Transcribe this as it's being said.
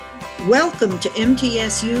Welcome to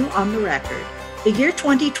MTSU On the Record. The year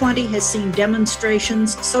 2020 has seen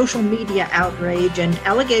demonstrations, social media outrage, and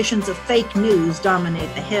allegations of fake news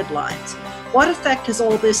dominate the headlines. What effect has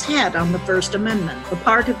all this had on the First Amendment, the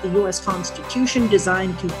part of the U.S. Constitution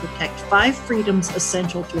designed to protect 5 freedoms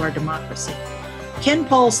essential to our democracy? Ken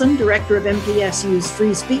Paulson, director of MTSU's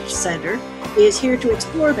Free Speech Center, is here to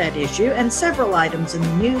explore that issue and several items in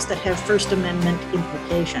the news that have First Amendment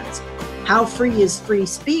implications. How free is free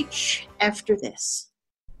speech after this?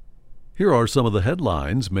 Here are some of the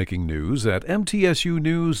headlines making news at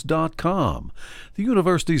mtsunews.com, the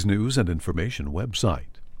university's news and information website.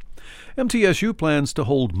 MTSU plans to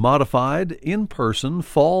hold modified, in-person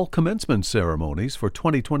fall commencement ceremonies for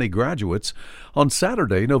 2020 graduates on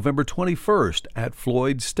Saturday, November 21st at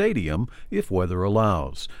Floyd Stadium, if weather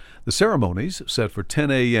allows. The ceremonies, set for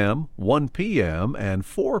 10 a.m., 1 p.m., and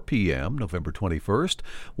 4 p.m., November 21st,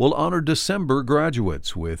 will honor December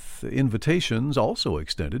graduates, with invitations also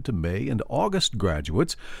extended to May and August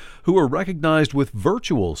graduates who are recognized with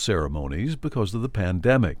virtual ceremonies because of the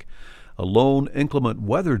pandemic. A lone inclement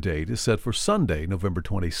weather date is set for Sunday, November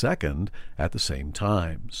 22nd, at the same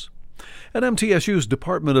times. And MTSU's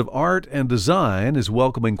Department of Art and Design is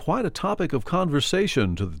welcoming quite a topic of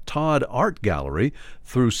conversation to the Todd Art Gallery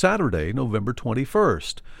through Saturday, November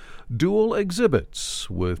 21st. Dual exhibits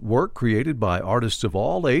with work created by artists of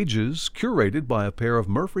all ages, curated by a pair of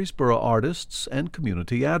Murfreesboro artists and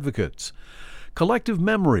community advocates. Collective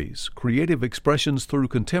memories, creative expressions through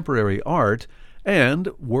contemporary art, and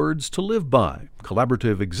Words to Live By.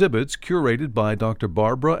 Collaborative exhibits curated by Dr.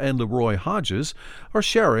 Barbara and Leroy Hodges are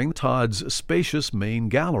sharing Todd's spacious main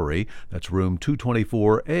gallery, that's room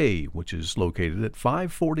 224A, which is located at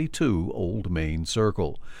 542 Old Main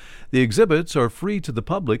Circle. The exhibits are free to the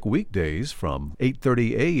public weekdays from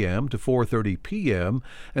 8:30 a.m. to 4:30 p.m.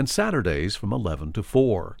 and Saturdays from 11 to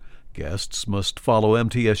 4. Guests must follow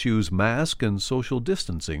MTSU's mask and social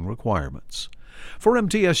distancing requirements. For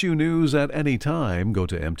MTSU News at any time, go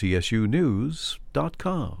to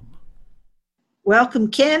mtsunews.com. Welcome,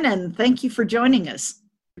 Ken, and thank you for joining us.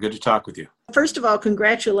 Good to talk with you. First of all,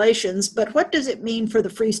 congratulations, but what does it mean for the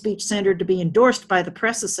Free Speech Center to be endorsed by the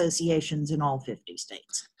press associations in all 50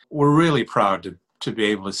 states? We're really proud to be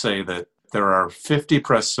able to say that there are 50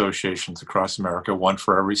 press associations across America, one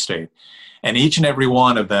for every state, and each and every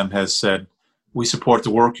one of them has said, we support the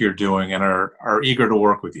work you're doing and are eager to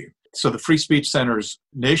work with you. So the Free Speech Center's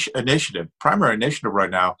primary initiative right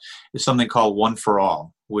now, is something called One for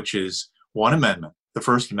All, which is one amendment, the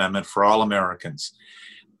First Amendment for all Americans.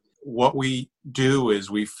 What we do is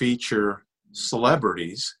we feature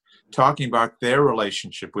celebrities talking about their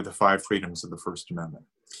relationship with the 5 freedoms of the First Amendment.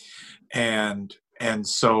 And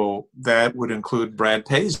so that would include Brad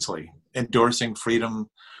Paisley endorsing freedom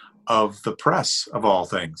of the press, of all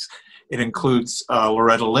things. It includes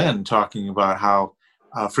Loretta Lynn talking about how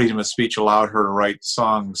freedom of speech allowed her to write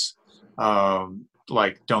songs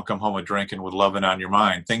like Don't Come Home a-Drinkin' with Lovin' on Your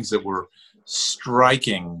Mind, things that were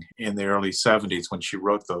striking in the early 70s when she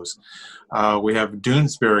wrote those. We have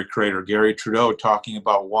Doonesbury creator Gary Trudeau talking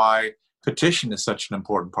about why petition is such an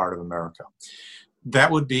important part of America.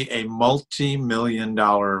 That would be a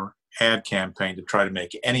multi-million-dollar ad campaign to try to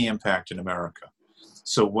make any impact in America.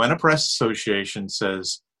 So when a press association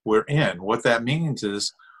says we're in, what that means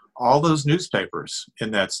is all those newspapers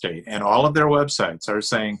in that state and all of their websites are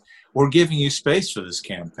saying, we're giving you space for this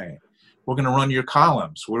campaign. We're going to run your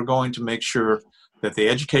columns. We're going to make sure that the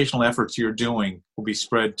educational efforts you're doing will be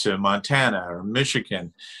spread to Montana or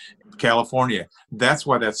Michigan, California. That's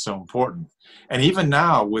why that's so important. And even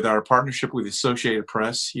now, with our partnership with the Associated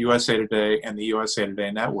Press, USA Today, and the USA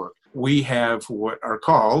Today Network, we have what are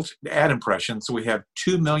called ad impressions. So we have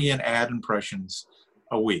 2 million ad impressions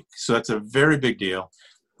a week. So that's a very big deal.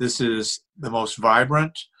 This is the most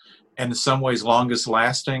vibrant and in some ways longest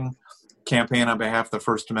lasting campaign on behalf of the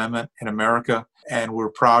First Amendment in America. And we're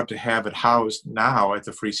proud to have it housed now at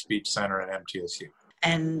the Free Speech Center at MTSU.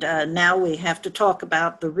 And now we have to talk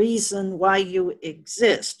about the reason why you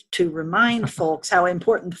exist, to remind folks how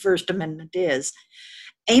important the First Amendment is.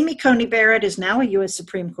 Amy Coney Barrett is now a U.S.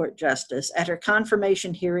 Supreme Court Justice. At her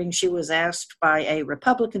confirmation hearing, she was asked by a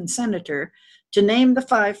Republican senator to name the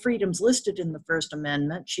 5 freedoms listed in the First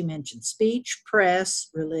Amendment. She mentioned speech, press,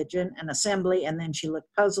 religion, and assembly, and then she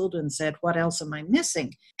looked puzzled and said, what else am I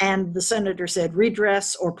missing? And the senator said,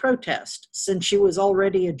 redress or protest. Since she was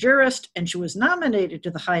already a jurist and she was nominated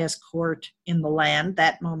to the highest court in the land,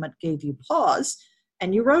 that moment gave you pause,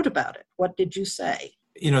 and you wrote about it. What did you say?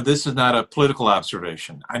 This is not a political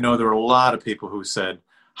observation. I know there are a lot of people who said,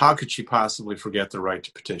 how could she possibly forget the right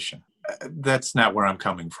to petition? That's not where I'm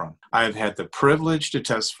coming from. I've had the privilege to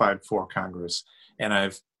testify before Congress, and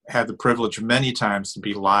I've had the privilege many times to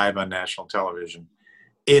be live on national television.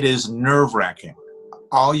 It is nerve-wracking.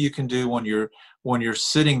 All you can do when you're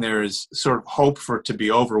sitting there is sort of hope for it to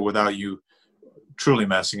be over without you truly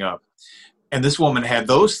messing up. And this woman had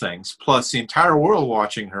those things, plus the entire world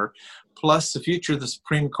watching her, plus the future of the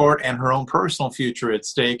Supreme Court and her own personal future at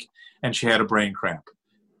stake, and she had a brain cramp.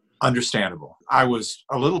 Understandable. I was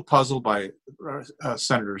a little puzzled by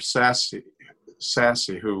Senator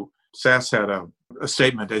Sasse, who Sasse had a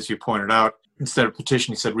statement, as you pointed out. Instead of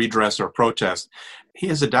petition, he said redress or protest. He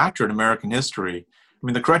has a doctorate in American history. I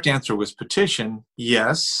mean, the correct answer was petition.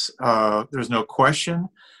 Yes, there's no question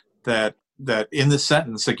that in the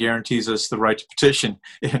sentence that guarantees us the right to petition,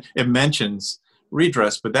 it mentions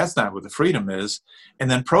redress, but that's not what the freedom is.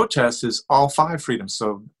 And then protest is all 5 freedoms.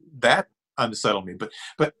 So that unsettled me.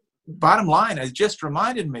 But bottom line, it just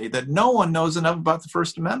reminded me that no one knows enough about the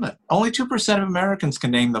First Amendment. Only 2% of Americans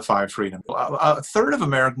can name the 5 freedoms. A third of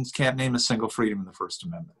Americans can't name a single freedom in the First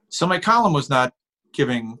Amendment. So my column was not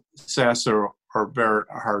giving Sasse or Barrett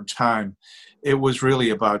a hard time. It was really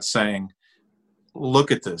about saying,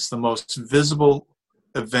 look at this, the most visible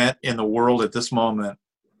event in the world at this moment,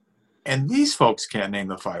 and these folks can't name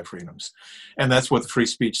the 5 freedoms. And that's what the Free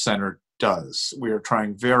Speech Center does. We are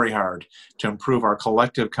trying very hard to improve our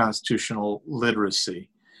collective constitutional literacy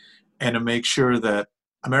and to make sure that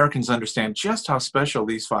Americans understand just how special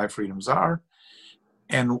these 5 freedoms are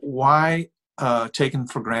and why taken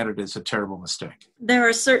for granted is a terrible mistake. There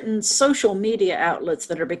are certain social media outlets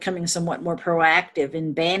that are becoming somewhat more proactive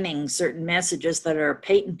in banning certain messages that are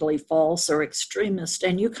patently false or extremist.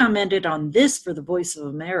 And you commented on this for the Voice of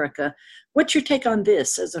America. What's your take on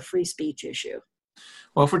this as a free speech issue?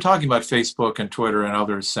 Well, if we're talking about Facebook and Twitter and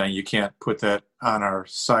others saying you can't put that on our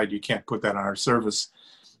site, you can't put that on our service,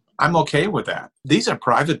 I'm okay with that. These are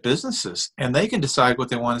private businesses, and they can decide what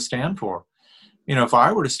they want to stand for. You know, if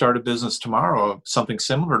I were to start a business tomorrow, something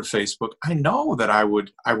similar to Facebook, I know that I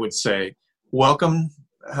would say, welcome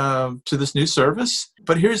to this new service.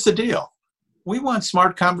 But here's the deal. We want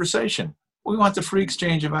smart conversation. We want the free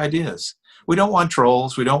exchange of ideas. We don't want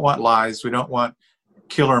trolls. We don't want lies. We don't want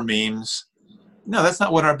killer memes. No, that's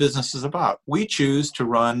not what our business is about. We choose to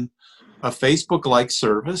run a Facebook-like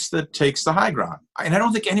service that takes the high ground. And I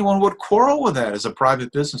don't think anyone would quarrel with that as a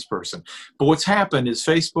private business person. But what's happened is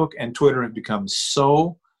Facebook and Twitter have become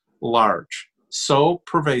so large, so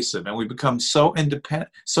pervasive, and we've become so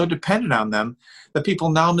dependent on them that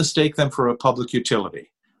people now mistake them for a public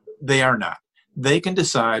utility. They are not. They can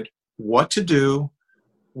decide what to do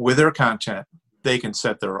with their content. They can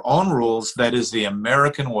set their own rules. That is the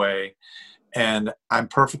American way. And I'm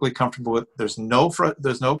perfectly comfortable with. There's no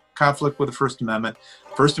conflict with the First Amendment.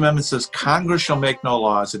 First Amendment says Congress shall make no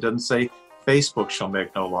laws. It doesn't say Facebook shall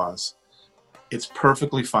make no laws. It's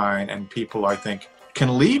perfectly fine, and people, I think,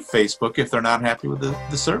 can leave Facebook if they're not happy with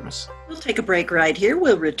the service. We'll take a break right here.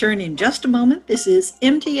 We'll return in just a moment. This is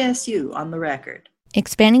MTSU on the Record.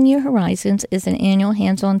 Expanding Your Horizons is an annual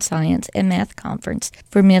hands-on science and math conference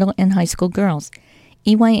for middle and high school girls.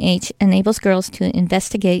 EYH enables girls to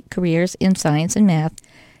investigate careers in science and math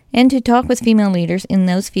and to talk with female leaders in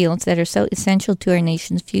those fields that are so essential to our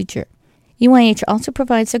nation's future. EYH also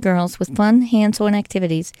provides the girls with fun, hands-on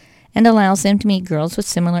activities and allows them to meet girls with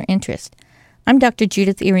similar interests. I'm Dr.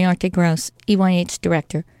 Judith Iriarte Gross, EYH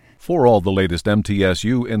Director. For all the latest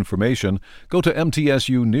MTSU information, go to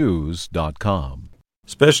mtsunews.com.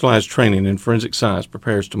 Specialized training in forensic science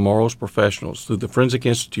prepares tomorrow's professionals through the Forensic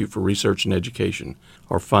Institute for Research and Education,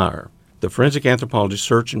 or FIRE. The Forensic Anthropology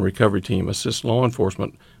Search and Recovery Team assists law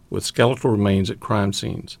enforcement with skeletal remains at crime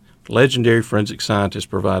scenes. Legendary forensic scientists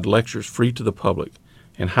provide lectures free to the public,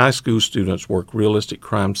 and high school students work realistic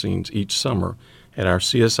crime scenes each summer at our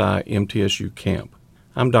CSI MTSU camp.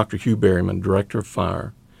 I'm Dr. Hugh Berryman, Director of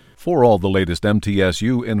FIRE. For all the latest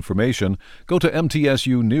MTSU information, go to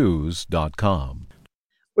mtsunews.com.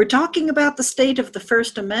 We're talking about the state of the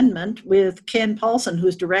First Amendment with Ken Paulson,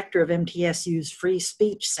 who's director of MTSU's Free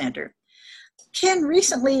Speech Center. Ken,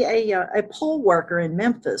 recently a poll worker in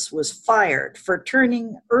Memphis was fired for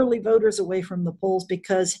turning early voters away from the polls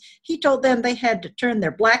because he told them they had to turn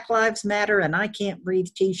their Black Lives Matter and I Can't Breathe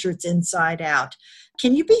t-shirts inside out.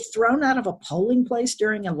 Can you be thrown out of a polling place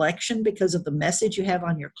during an election because of the message you have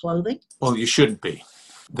on your clothing? Well, you shouldn't be.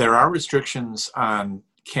 There are restrictions on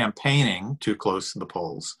campaigning too close to the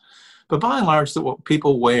polls, but by and large, what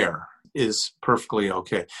people wear is perfectly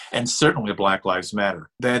okay. And certainly Black Lives Matter.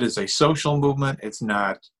 That is a social movement. It's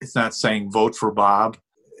not saying vote for Bob.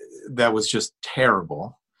 That was just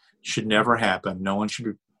terrible. Should never happen. No one should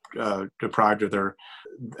be deprived of their,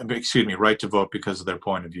 right to vote because of their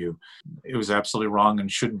point of view. It was absolutely wrong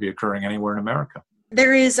and shouldn't be occurring anywhere in America.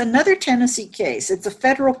 There is another Tennessee case. It's a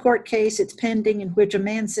federal court case. It's pending, in which a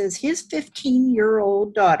man says his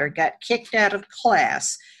 15-year-old daughter got kicked out of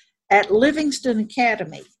class at Livingston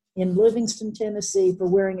Academy in Livingston, Tennessee, for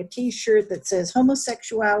wearing a T-shirt that says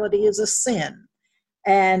homosexuality is a sin.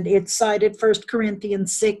 And it cited 1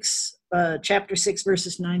 Corinthians 6, chapter 6,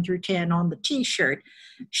 verses 9 through 10 on the T-shirt.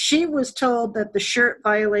 She was told that the shirt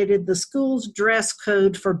violated the school's dress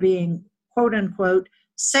code for being, quote unquote,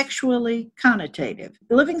 sexually connotative.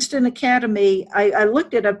 Livingston Academy, I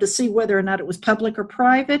looked it up to see whether or not it was public or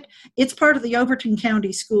private. It's part of the Overton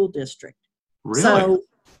County School District. Really? So,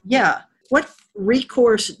 yeah. What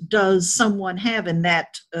recourse does someone have in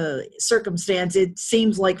that circumstance? It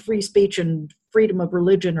seems like free speech and freedom of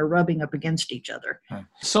religion are rubbing up against each other.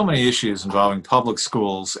 So many issues involving public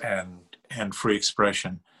schools and free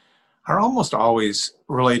expression are almost always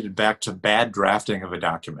related back to bad drafting of a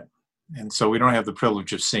document. And so we don't have the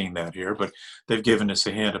privilege of seeing that here, but they've given us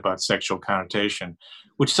a hint about sexual connotation,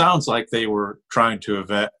 which sounds like they were trying to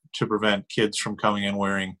prevent kids from coming in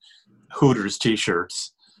wearing Hooters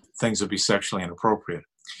T-shirts, things that would be sexually inappropriate.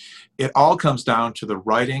 It all comes down to the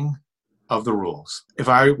writing of the rules. If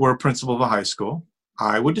I were a principal of a high school,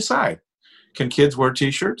 I would decide, can kids wear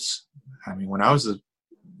T-shirts? I mean, when I was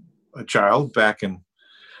a child back in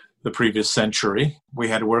the previous century, we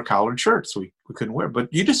had to wear collared shirts. We couldn't wear, but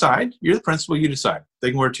you decide, you're the principal, you decide.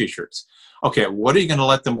 They can wear T-shirts. Okay, what are you going to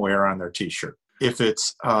let them wear on their T-shirt? If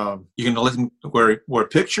it's, you're going to let them wear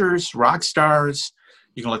pictures, rock stars,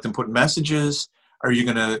 you're going to let them put messages, are you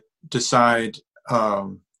going to decide,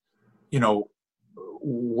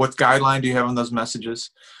 what guideline do you have on those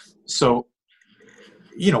messages? So,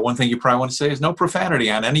 one thing you probably want to say is no profanity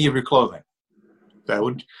on any of your clothing. That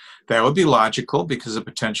would be logical because the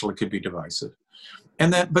potential it could be divisive.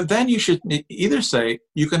 But then you should either say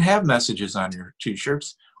you can have messages on your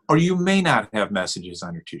T-shirts or you may not have messages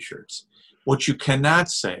on your T-shirts. What you cannot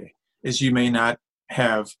say is you may not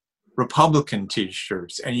have Republican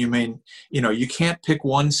T-shirts, and you can't pick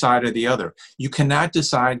one side or the other. You cannot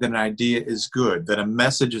decide that an idea is good, that a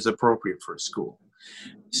message is appropriate for a school.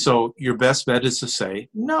 So your best bet is to say,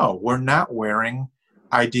 no, we're not wearing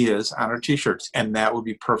ideas on our T-shirts, and that would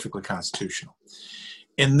be perfectly constitutional.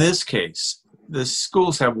 In this case, the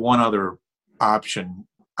schools have one other option.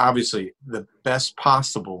 Obviously, the best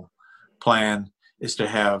possible plan is to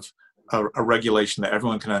have a regulation that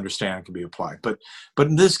everyone can understand and can be applied. But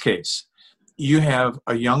in this case, you have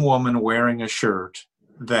a young woman wearing a shirt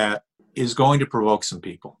that is going to provoke some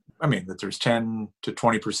people. I mean, that there's 10 to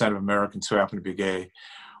 20% of Americans who happen to be gay,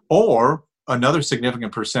 or another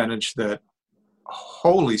significant percentage that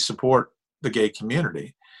wholly support the gay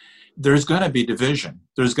community. There's going to be division.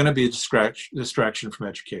 There's going to be a distraction from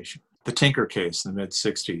education. The Tinker case in the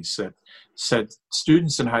mid-'60s said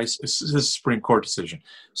students in this is a Supreme Court decision,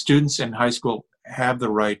 students in high school have the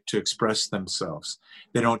right to express themselves.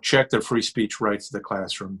 They don't check their free speech rights at the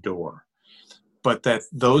classroom door. But that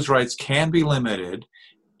those rights can be limited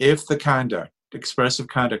if the expressive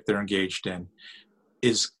conduct they're engaged in,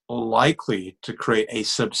 is likely to create a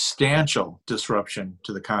substantial disruption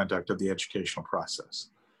to the conduct of the educational process.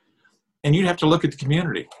 And you'd have to look at the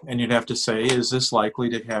community and you'd have to say, is this likely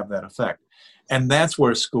to have that effect? And that's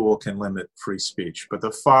where school can limit free speech. But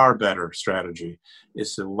the far better strategy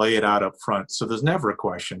is to lay it out up front. So there's never a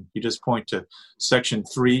question. You just point to section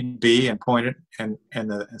 3B and point it, and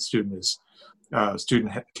the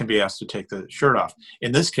student can be asked to take the shirt off.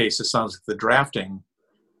 In this case, it sounds like the drafting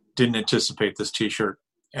didn't anticipate this T-shirt,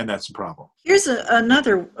 and that's a problem. Here's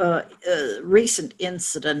another recent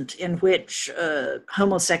incident in which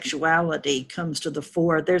homosexuality comes to the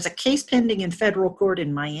fore. There's a case pending in federal court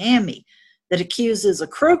in Miami that accuses a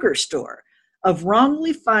Kroger store of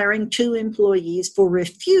wrongly firing 2 employees for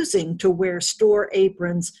refusing to wear store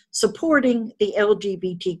aprons supporting the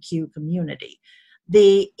LGBTQ community.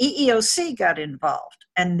 The EEOC got involved,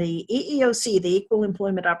 and the EEOC, the Equal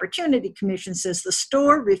Employment Opportunity Commission, says the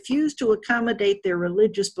store refused to accommodate their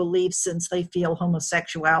religious beliefs since they feel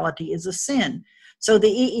homosexuality is a sin. So the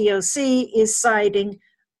EEOC is siding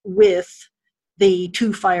with the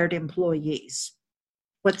 2 fired employees.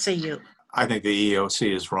 What say you? I think the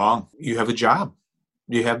EEOC is wrong. You have a job.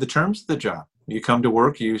 You have the terms of the job. You come to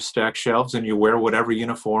work, you stack shelves, and you wear whatever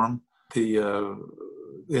uniform the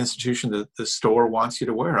institution that the store wants you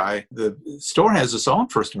to wear. The store has its own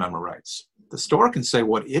First Amendment rights. The store can say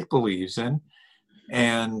what it believes in,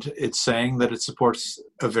 and it's saying that it supports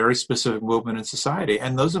a very specific movement in society.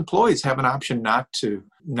 And those employees have an option not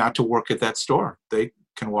to work at that store. They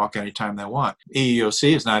can walk anytime they want.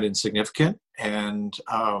 EEOC is not insignificant, and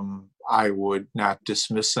I would not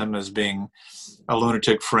dismiss them as being a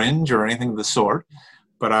lunatic fringe or anything of the sort.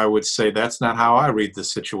 But I would say that's not how I read the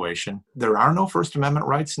situation. There are no First Amendment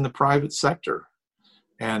rights in the private sector.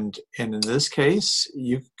 And in this case,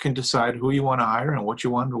 you can decide who you want to hire and what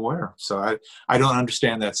you want to wear. So I don't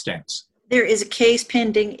understand that stance. There is a case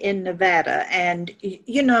pending in Nevada, and,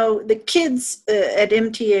 you know, the kids at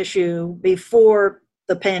MTSU before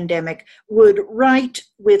the pandemic would write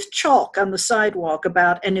with chalk on the sidewalk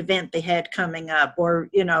about an event they had coming up, or,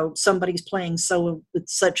 you know, somebody's playing solo with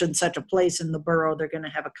such and such a place in the borough, they're going to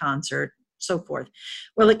have a concert, so forth.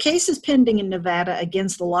 Well, a case is pending in Nevada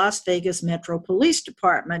against the Las Vegas Metro Police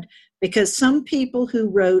Department because some people who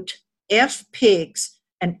wrote F pigs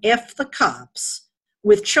and F the cops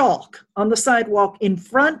with chalk on the sidewalk in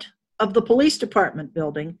front of the police department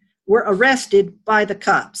building were arrested by the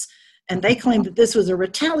cops. And they claim that this was a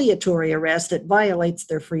retaliatory arrest that violates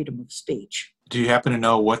their freedom of speech. Do you happen to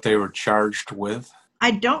know what they were charged with? I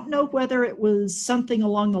don't know whether it was something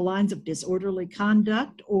along the lines of disorderly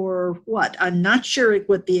conduct or what. I'm not sure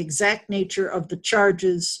what the exact nature of the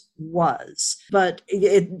charges was, but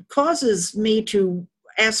it causes me to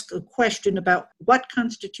ask a question about what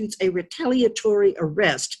constitutes a retaliatory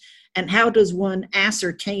arrest and how does one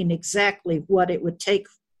ascertain exactly what it would take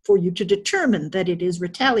for you to determine that it is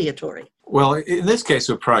retaliatory? Well, in this case,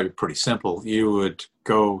 it would probably be pretty simple. You would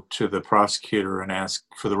go to the prosecutor and ask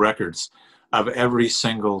for the records of every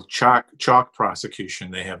single chalk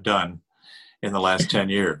prosecution they have done in the last 10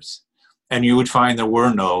 years. And you would find there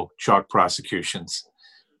were no chalk prosecutions.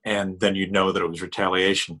 And then you'd know that it was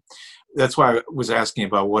retaliation. That's why I was asking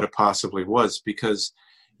about what it possibly was, because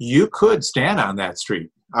you could stand on that street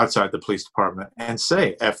outside the police department and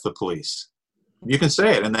say, F the police. You can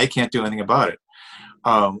say it, and they can't do anything about it.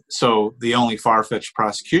 So the only far-fetched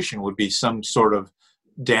prosecution would be some sort of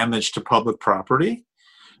damage to public property.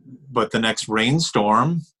 But the next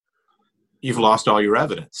rainstorm, you've lost all your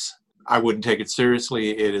evidence. I wouldn't take it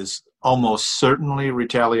seriously. It is almost certainly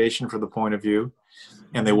retaliation for the point of view.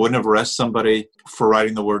 And they wouldn't have arrested somebody for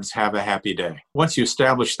writing the words, have a happy day. Once you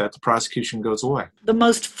establish that, the prosecution goes away. The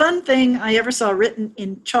most fun thing I ever saw written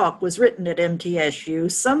in chalk was written at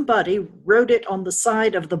MTSU. Somebody wrote it on the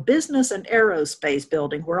side of the Business and Aerospace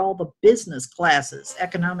building where all the business classes,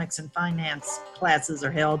 economics and finance classes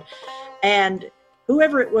are held. And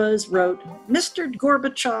whoever it was wrote, Mr.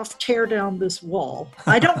 Gorbachev, tear down this wall.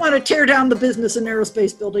 I don't want to tear down the Business and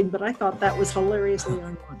Aerospace building, but I thought that was hilariously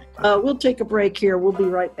ironic. We'll take a break here. We'll be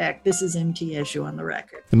right back. This is MTSU on the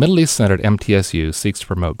Record. The Middle East Center at MTSU seeks to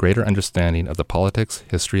promote greater understanding of the politics,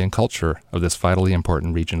 history, and culture of this vitally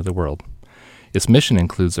important region of the world. Its mission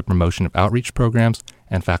includes the promotion of outreach programs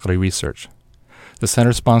and faculty research. The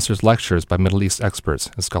center sponsors lectures by Middle East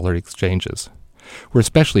experts and scholarly exchanges. We're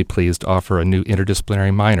especially pleased to offer a new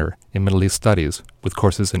interdisciplinary minor in Middle East Studies with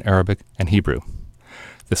courses in Arabic and Hebrew.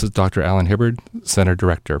 This is Dr. Alan Hibbard, Center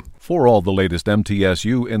Director. For all the latest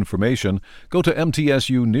MTSU information, go to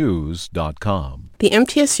mtsunews.com. The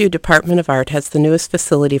MTSU Department of Art has the newest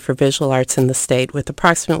facility for visual arts in the state with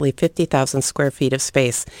approximately 50,000 square feet of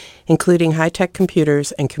space, including high-tech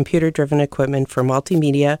computers and computer-driven equipment for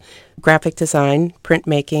multimedia, graphic design,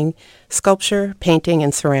 printmaking, sculpture, painting,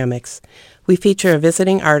 and ceramics. We feature a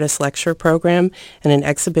visiting artist lecture program and an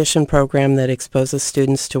exhibition program that exposes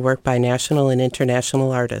students to work by national and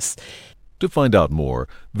international artists. To find out more,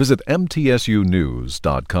 visit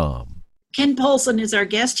mtsunews.com. Ken Polson is our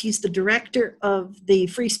guest. He's the director of the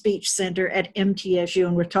Free Speech Center at MTSU,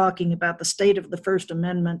 and we're talking about the state of the First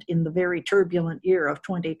Amendment in the very turbulent year of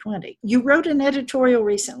 2020. You wrote an editorial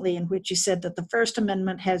recently in which you said that the First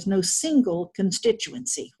Amendment has no single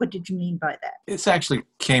constituency. What did you mean by that? This actually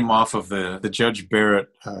came off of the Judge Barrett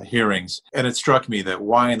hearings, and it struck me that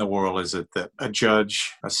why in the world is it that a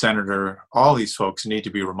judge, a senator, all these folks need to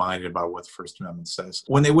be reminded about what the First Amendment says,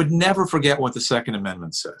 when they would never forget what the Second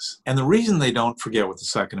Amendment says. And the reason they don't forget what the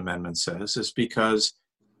Second Amendment says is because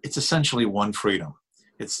it's essentially one freedom.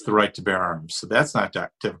 It's the right to bear arms. So that's not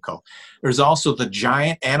that difficult. There's also the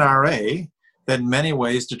giant NRA that in many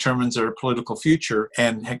ways determines their political future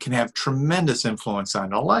and can have tremendous influence on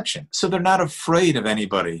an election. So they're not afraid of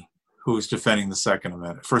anybody who's defending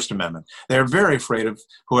the First Amendment. They're very afraid of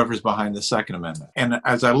whoever's behind the Second Amendment. And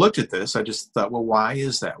as I looked at this, I just thought, well, why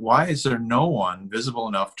is that? Why is there no one visible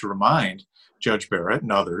enough to remind Judge Barrett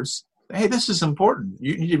and others, hey, this is important.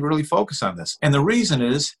 You need to really focus on this. And the reason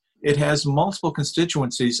is It has multiple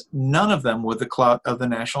constituencies, none of them with the clout of the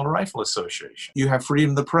National Rifle Association. You have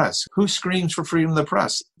freedom of the press. Who screams for freedom of the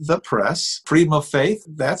press? The press. Freedom of faith,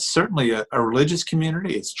 that's certainly a religious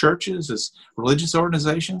community. It's churches, it's religious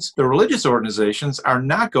organizations. The religious organizations are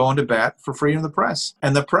not going to bat for freedom of the press.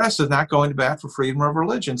 And the press is not going to bat for freedom of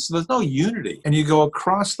religion. So there's no unity. And you go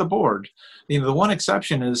across the board. The one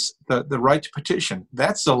exception is the right to petition.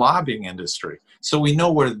 That's the lobbying industry. So we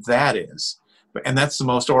know where that is. And that's the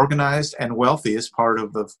most organized and wealthiest part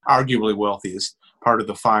of arguably wealthiest part of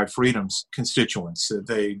the five freedoms constituents.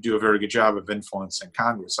 They do a very good job of influencing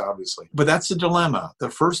Congress, obviously. But that's the dilemma. The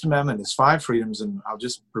First Amendment is five freedoms, and I'll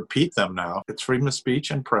just repeat them now. It's freedom of speech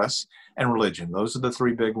and press and religion. Those are the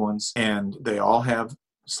three big ones, and they all have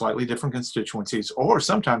slightly different constituencies, or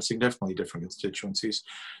sometimes significantly different constituencies.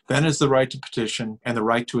 Then is the right to petition and the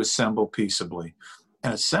right to assemble peaceably.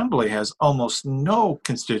 An assembly has almost no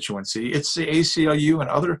constituency. It's the ACLU and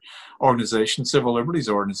other organizations, civil liberties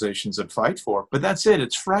organizations, that fight for it. But that's it.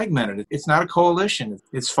 It's fragmented. It's not a coalition.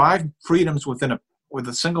 It's five freedoms with a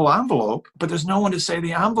single envelope, but there's no one to say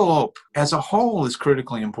the envelope as a whole is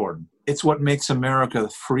critically important. It's what makes America the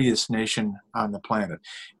freest nation on the planet.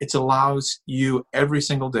 It allows you every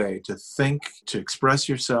single day to think, to express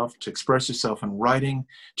yourself in writing,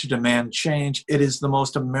 to demand change. It is the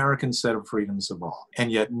most American set of freedoms of all.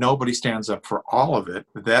 And yet nobody stands up for all of it.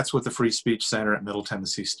 That's what the Free Speech Center at Middle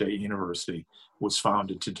Tennessee State University was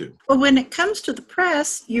founded to do. Well, when it comes to the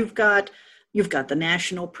press, you've got the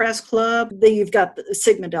National Press Club, you've got the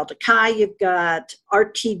Sigma Delta Chi, you've got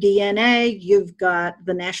RTDNA, you've got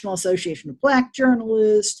the National Association of Black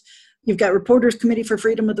Journalists, you've got Reporters Committee for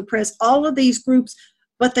Freedom of the Press, all of these groups,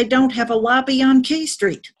 but they don't have a lobby on K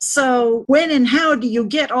Street. So when and how do you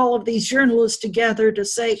get all of these journalists together to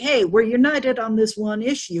say, hey, we're united on this one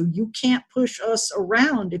issue. You can't push us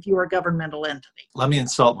around if you are a governmental entity. Let me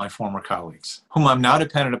insult my former colleagues, whom I'm now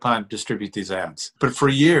dependent upon to distribute these ads. But for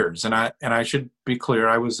years, and I should be clear,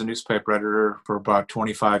 I was a newspaper editor for about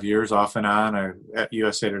 25 years, off and on. At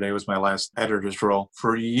USA Today was my last editor's role.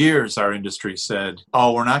 For years, our industry said,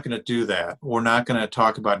 oh, we're not going to do that. We're not going to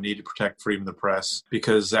talk about need to protect freedom of the press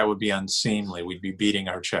because that would be unseemly. We'd be beating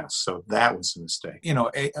our chests. So that was a mistake.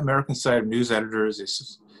 American Society of News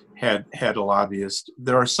Editors had a lobbyist.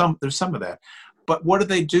 There's some of that. But what do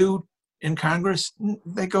they do in Congress?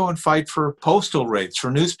 They go and fight for postal rates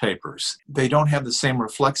for newspapers. They don't have the same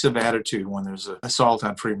reflexive attitude when there's an assault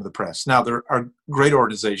on freedom of the press. Now, there are great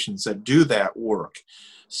organizations that do that work.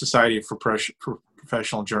 Society for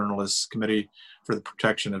Professional Journalists, Committee for the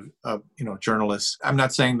Protection of Journalists. I'm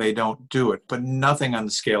not saying they don't do it, but nothing on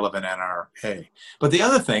the scale of an NRA. But the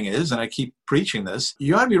other thing is, and I keep preaching this,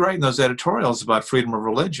 you ought to be writing those editorials about freedom of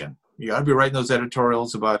religion. You ought to be writing those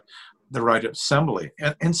editorials about the right of assembly.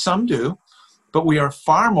 And some do, but we are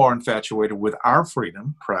far more infatuated with our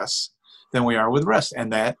freedom, press, than we are with the rest.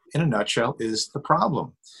 And that, in a nutshell, is the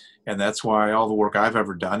problem. And that's why all the work I've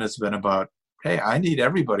ever done has been about, hey, I need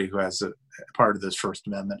everybody who has a part of this First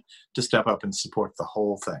Amendment to step up and support the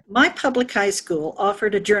whole thing. My public high school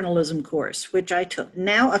offered a journalism course, which I took.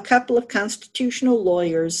 Now a couple of constitutional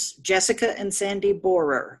lawyers, Jessica and Sandy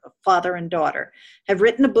Borer, a father and daughter, have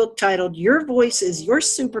written a book titled Your Voice is Your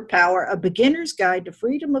Superpower, A Beginner's Guide to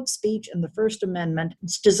Freedom of Speech and the First Amendment.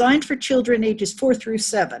 It's designed for children ages 4 through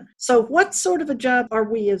 7. So what sort of a job are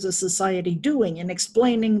we as a society doing in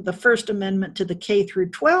explaining the First Amendment to the K through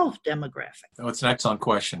 12 demographic? Oh, it's an excellent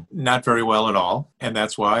question. Not very well at all. And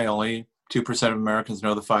that's why only 2% of Americans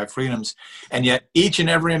know the five freedoms. And yet each and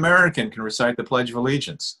every American can recite the Pledge of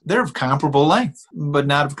Allegiance. They're of comparable length, but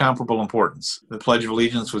not of comparable importance. The Pledge of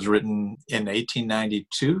Allegiance was written in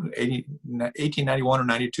 1891 or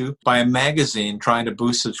 92 by a magazine trying to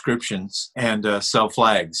boost subscriptions and sell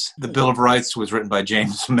flags. The Bill of Rights was written by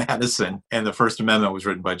James Madison, and the First Amendment was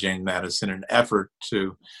written by James Madison in an effort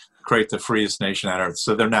to create the freest nation on earth.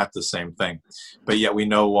 So they're not the same thing. But yet we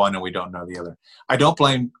know one and we don't know the other. I don't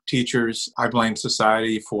blame teachers. I blame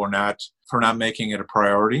society for not making it a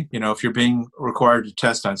priority. If you're being required to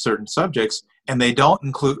test on certain subjects and they don't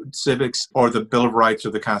include civics or the Bill of Rights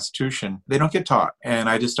or the Constitution, they don't get taught. And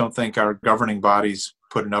I just don't think our governing bodies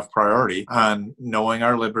put enough priority on knowing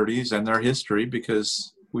our liberties and their history,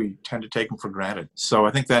 because we tend to take them for granted. So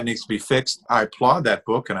I think that needs to be fixed. I applaud that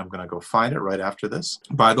book, and I'm going to go find it right after this.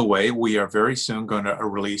 By the way, we are very soon going to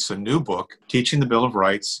release a new book teaching the Bill of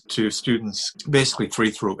Rights to students, basically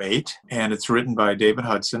 3 through 8, and it's written by David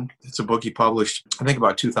Hudson. It's a book he published, I think,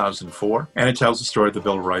 about 2004, and it tells the story of the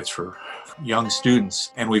Bill of Rights for young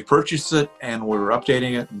students. And we purchased it, and we're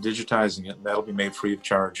updating it and digitizing it, and that'll be made free of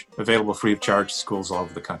charge, available free of charge to schools all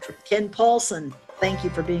over the country. Ken Paulson, Thank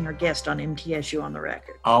you for being our guest on MTSU on the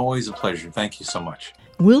Record. Always a pleasure. Thank you so much.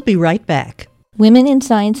 We'll be right back. Women in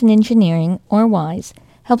Science and Engineering, or WISE,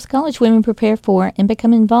 helps college women prepare for and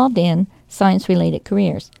become involved in science-related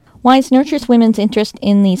careers. WISE nurtures women's interest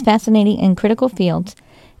in these fascinating and critical fields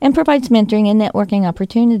and provides mentoring and networking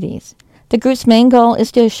opportunities. The group's main goal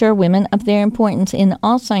is to assure women of their importance in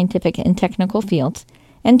all scientific and technical fields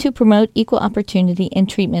and to promote equal opportunity and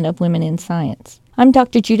treatment of women in science. I'm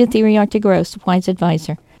Dr. Judith Iriarte-Gross, WISE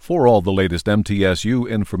Advisor. For all the latest MTSU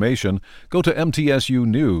information, go to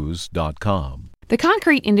mtsunews.com. The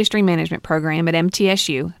Concrete Industry Management Program at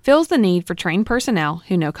MTSU fills the need for trained personnel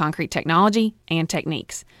who know concrete technology and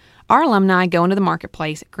techniques. Our alumni go into the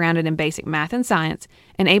marketplace grounded in basic math and science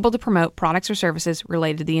and able to promote products or services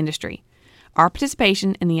related to the industry. Our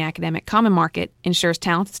participation in the academic common market ensures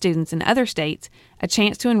talented students in other states a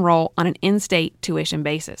chance to enroll on an in-state tuition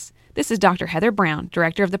basis. This is Dr. Heather Brown,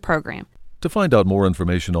 Director of the program. To find out more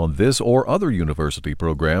information on this or other university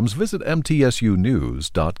programs, visit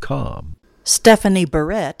mtsunews.com. Stephanie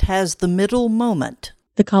Barrett has the middle moment.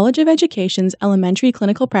 The College of Education's Elementary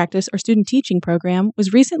Clinical Practice or Student Teaching program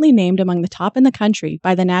was recently named among the top in the country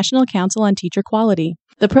by the National Council on Teacher Quality.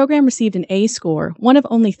 The program received an A score, one of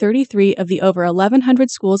only 33 of the over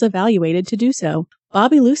 1,100 schools evaluated to do so.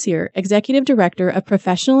 Bobby Lucier, Executive Director of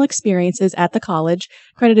Professional Experiences at the college,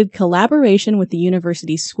 credited collaboration with the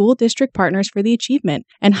university's school district partners for the achievement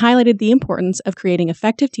and highlighted the importance of creating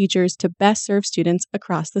effective teachers to best serve students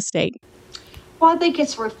across the state. Well, I think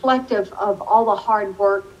it's reflective of all the hard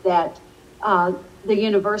work that the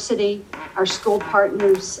university, our school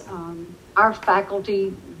partners, our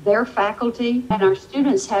faculty, their faculty, and our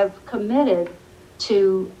students have committed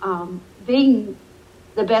to being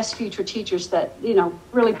the best future teachers that,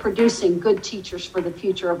 really producing good teachers for the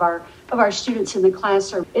future of our students in the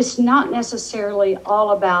classroom. It's not necessarily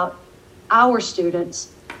all about our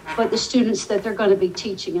students, but the students that they're going to be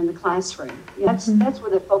teaching in the classroom. That's where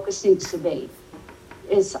the focus needs to be.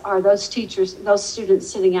 Are those teachers, those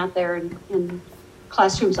students sitting out there in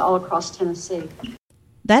classrooms all across Tennessee.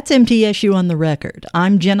 That's MTSU on the Record.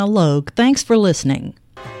 I'm Jenna Logue. Thanks for listening.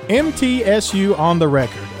 MTSU on the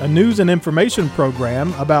Record, a news and information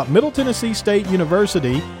program about Middle Tennessee State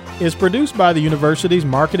University, is produced by the university's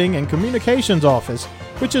Marketing and Communications Office,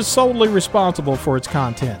 which is solely responsible for its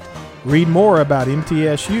content. Read more about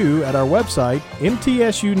MTSU at our website,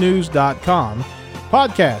 mtsunews.com.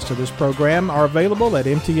 Podcasts of this program are available at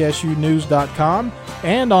mtsunews.com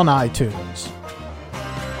and on iTunes.